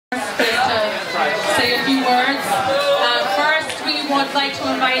say a few words. First, we would like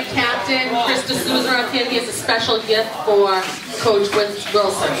to invite Captain Chris D'Souza up here. He has a special gift for Coach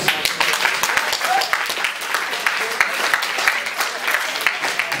Wilson.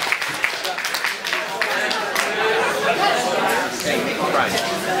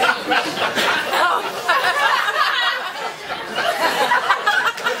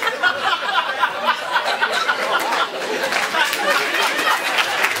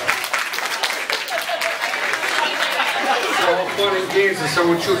 Fun and games and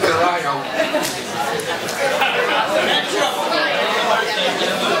someone shoot their eye out.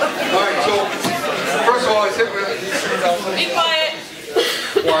 Alright, so first of all I said Be quiet.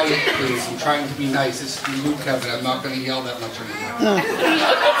 Quiet, please. I'm trying to be nice. This is Luke Kevin. I'm not going to yell that much anymore.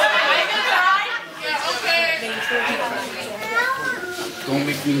 Don't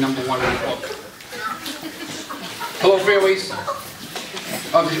make me number one in the book. Hello, families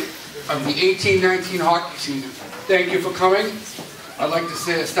of the 18-19 hockey season. Thank you for coming. I'd like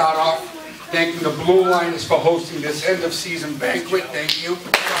to start off thanking the Blueliners for hosting this end-of-season banquet. Thank you.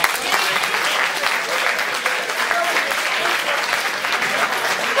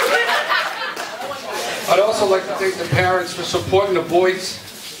 I'd also like to thank the parents for supporting the boys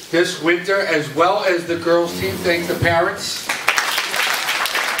this winter, as well as the girls team. Thank the parents.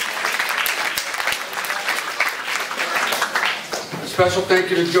 A special thank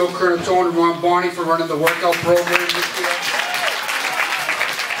you to Joe Curtatone and Ron Barney for running the workout program this year.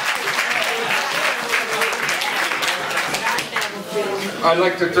 I'd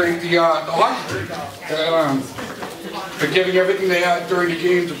like to thank the hockey team for giving everything they had during the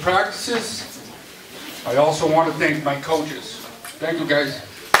games and practices. I also want to thank my coaches. Thank you, guys.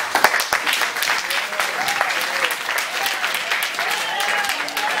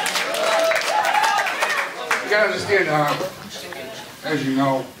 You gotta understand, as you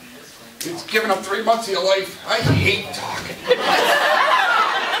know, it's giving up 3 months of your life. I hate talking.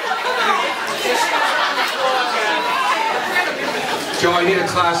 Joe, I need a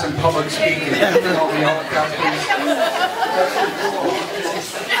class in public speaking. Help me out with that, please.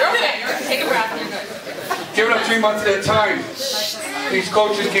 You're okay. Take a breath. You're good. Giving up 3 months of their time. These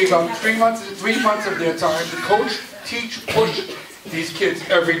coaches gave up 3 months of their time to coach, teach, push these kids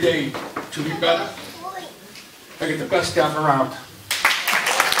every day to be better. I get the best staff around.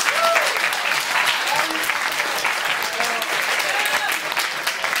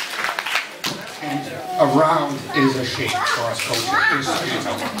 Around is a shame for us coaches.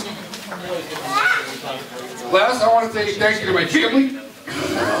 Last, I want to say thank you to my family.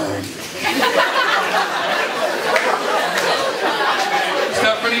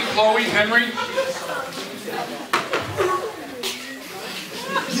 Stephanie, Chloe, Henry.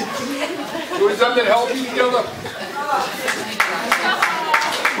 It was them that helped me together.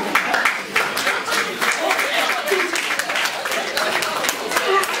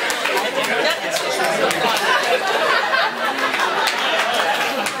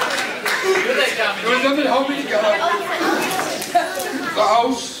 It was them that helped me together. The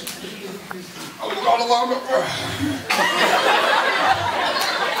house. I was not allowed to.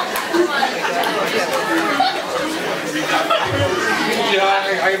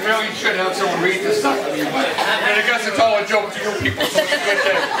 Yeah, I really should have someone read this stuff to me, but I guess it's all a joke to you people, so it's a good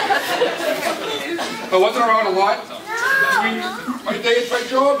thing. I wasn't around a lot between my day at my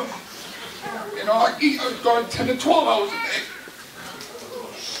job. You know, I was gone 10 to 12 hours a day.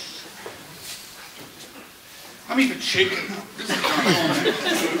 I'm even shaking.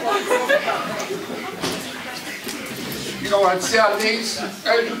 You know, on Saturdays,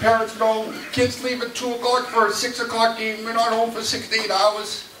 as your parents know, kids leave at 2 o'clock for a 6 o'clock game. We're not home for 6 to 8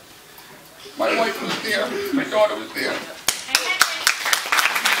 hours. My wife was there. My daughter was there.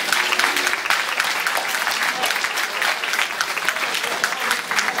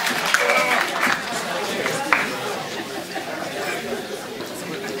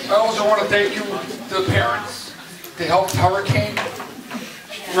 I also want to thank you, the parents. They helped Hurricane,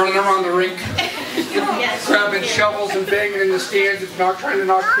 running around the rink, grabbing shovels and banging in the stands, and not trying to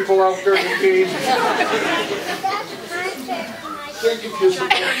knock people out during the game. Thank you for your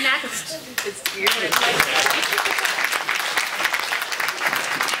support. Next. It's weird.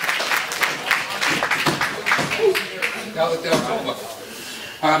 Now that that's over,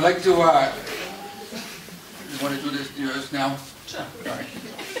 I'd like to, you want to do this yours now? Sure. All right.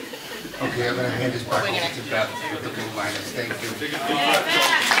 Okay, I'm going to hand this back over to Beth with the Blueliners. Thank you.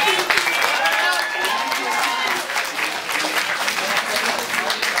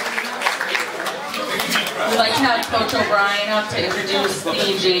 We'd like to have Coach O'Brien up to introduce the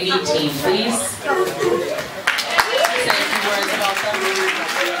JV team, please. Say a few words about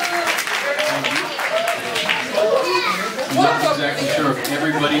them.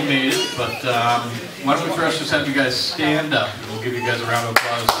 everybody made it, but why don't we first just have you guys stand up, and we'll give you guys a round of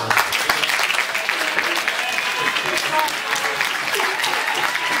applause for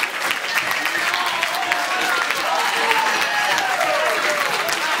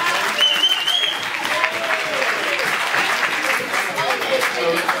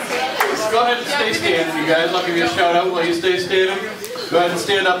Go ahead and stay standing, you guys. I'll give you a shout out while you stay standing. Go ahead and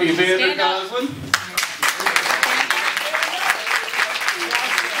stand up, Evander Goslin.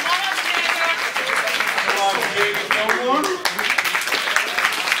 Come on, David Gilmore.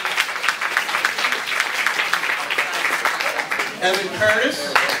 Evan Curtis.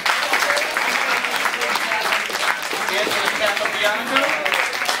 Anthony Capobianco.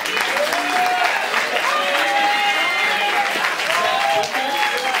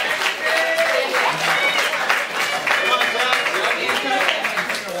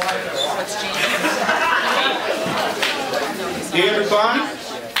 Andrew Bonnie.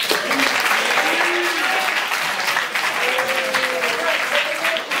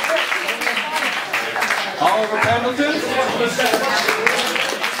 Oliver Pendleton.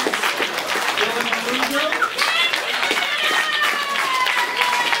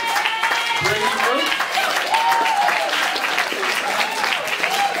 Brady Brooks.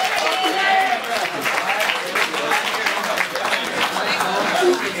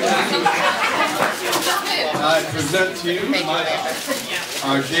 I present to you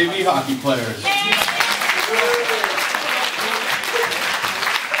our JV hockey players.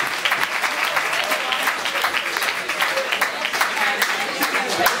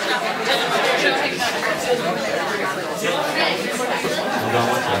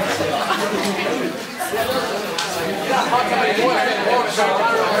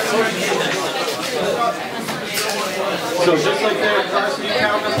 So just like their varsity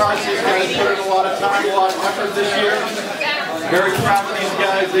counterparts, these guys put in a lot of time, a lot of effort this year. Very proud of these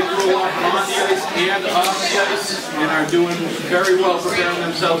guys. They grew a lot on the ice and off the ice and are doing very well preparing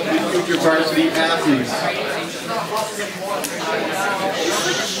themselves to be future varsity athletes.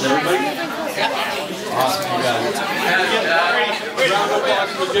 Everybody? Awesome, you guys. Round of applause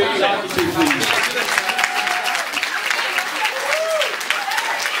for the JV hockey team, please.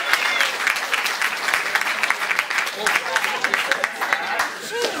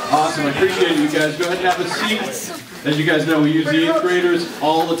 Awesome, I appreciate it, you guys. Go ahead and have a seat. As you guys know, we use the 8th graders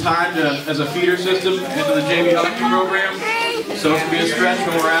all the time as a feeder system into the JV hockey program. So it can be a stretch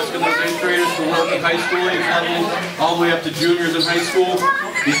when we're asking those 8th graders to work at high school age level, all the way up to juniors in high school.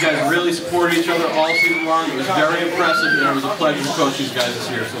 These guys really supported each other all season long. It was very impressive, and it was a pleasure to coach these guys this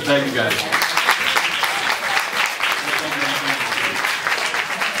year. So thank you guys.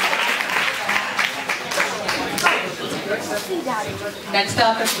 Next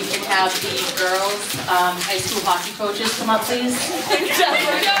up, if we can have the girls' high school hockey coaches come up, please.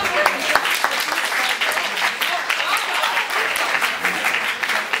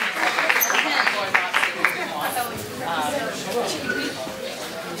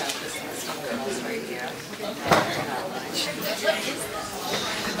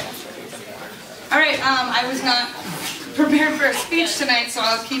 All right, I was not prepared for a speech tonight, so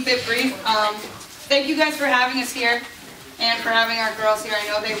I'll keep it brief. Thank you guys for having us here and for having our girls here. I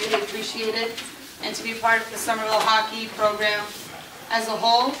know they really appreciate it, and to be part of the Somerville hockey program as a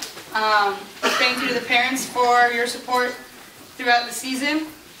whole. Thank you to the parents for your support throughout the season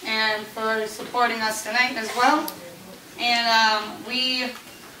and for supporting us tonight as well. And it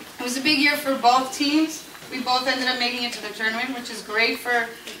was a big year for both teams. We both ended up making it to the tournament, which is great for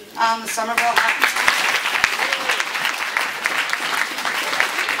the Somerville hockey team.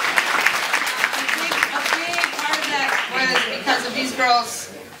 Because of these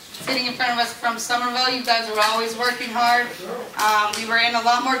girls sitting in front of us from Somerville. You guys are always working hard. We were in a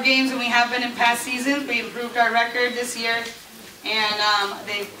lot more games than we have been in past seasons. We improved our record this year, and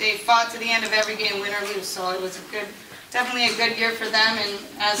they fought to the end of every game, win or lose. So it was definitely a good year for them. And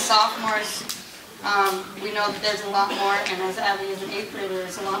as sophomores, we know that there's a lot more, and as Abby is an 8th grader,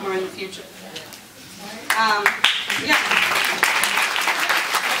 there's a lot more in the future. Yeah.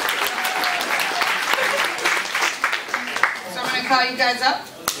 So I'm going to call you guys up.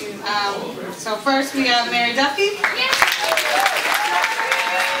 So first we have Mary Duffy.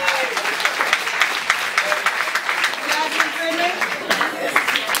 Jasmine Friedman.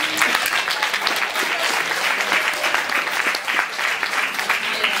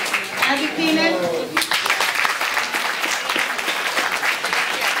 Abby Keenan.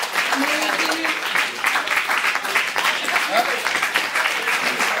 Mary Keenan.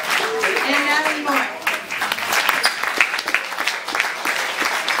 And Natalie Moore.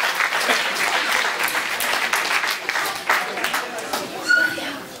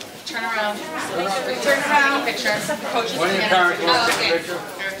 a picture. Coaches One of your together. parents wants to okay. take a picture.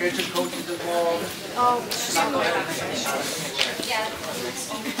 Get your coaches involved.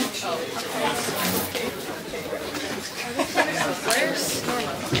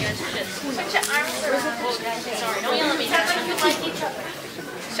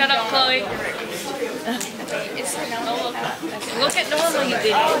 Shut up, Chloe. Look at normal, you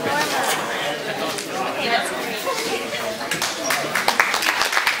did.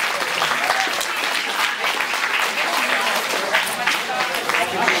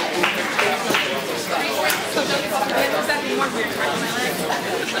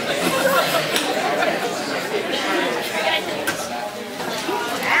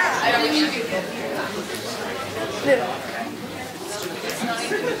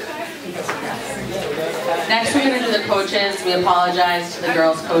 Next we're going to do the coaches. We apologize to the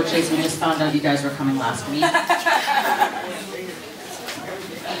girls' coaches. We just found out you guys were coming last week.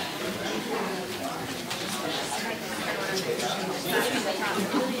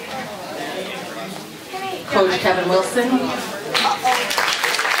 Coach Kevin Wilson.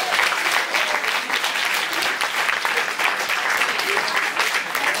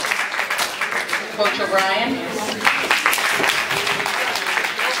 Coach O'Brien.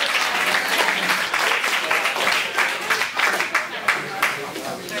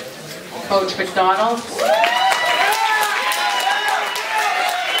 Coach McDonald.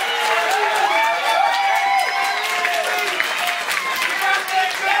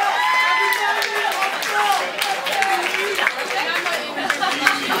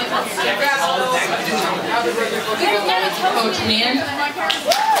 Coach Meehan.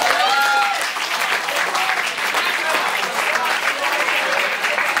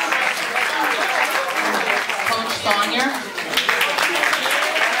 Coach Sawyer.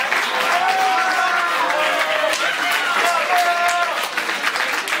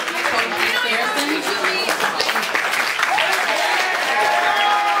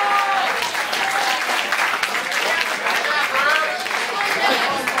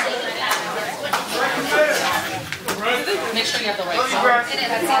 Make sure you have the right color.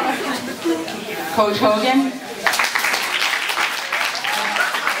 Coach Hogan.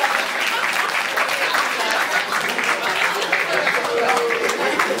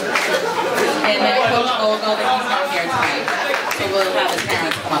 And then Coach Vogel, but he's not here tonight. So we'll have his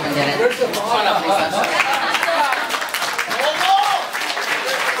parents come up and get it. Come on up, Lisa.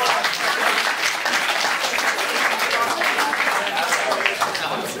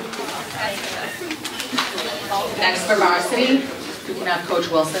 Next for varsity, we can have Coach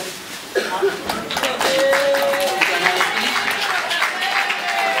Wilson.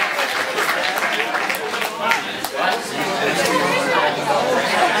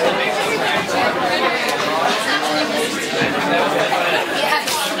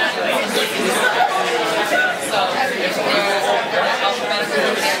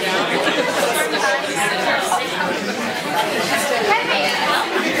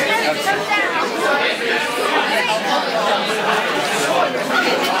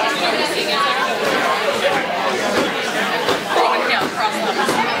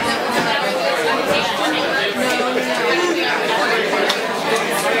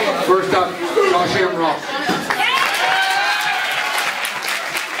 First up, Josh Amrock.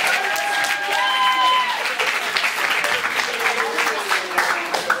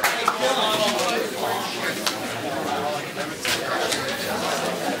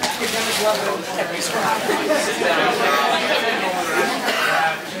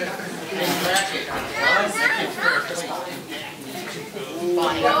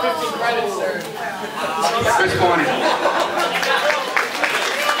 Chris Bonnie.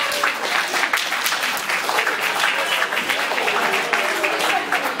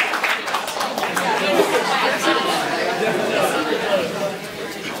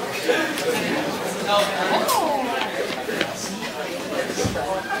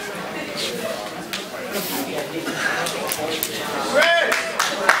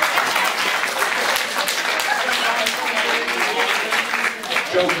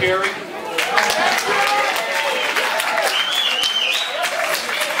 Joe Carey.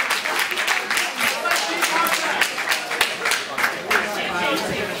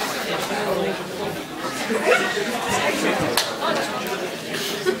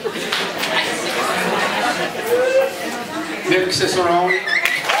 Nick Cicerone.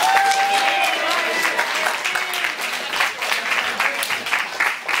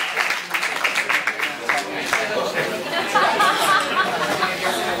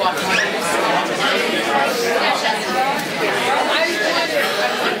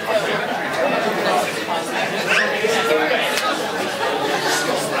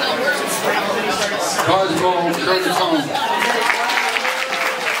 Cosmo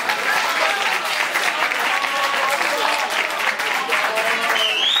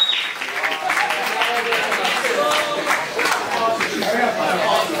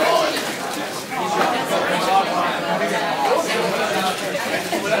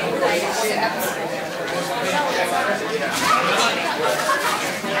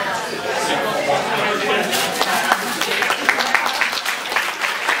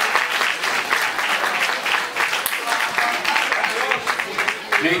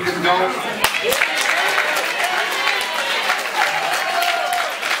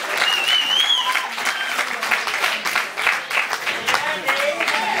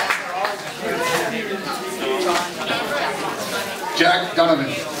Jack Donovan.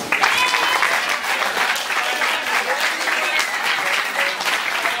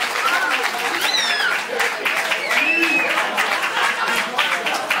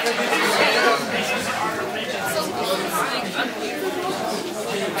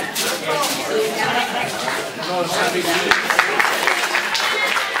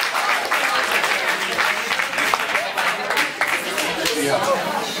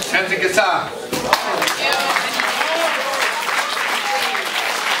 And the guitar.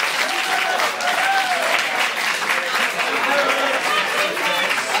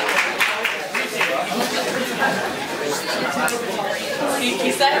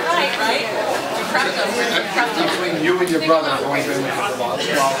 You said it right, right? You prepped them. Between you and your brother have only been with us about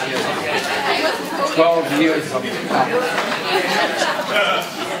 12 years. 12 years of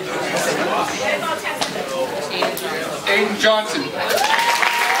Aiden Johnson.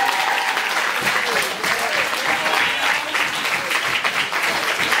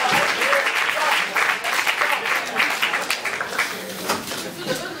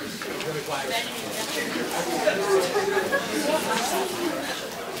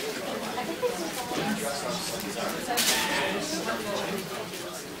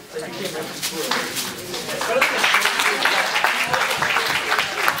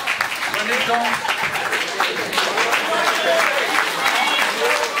 When they don't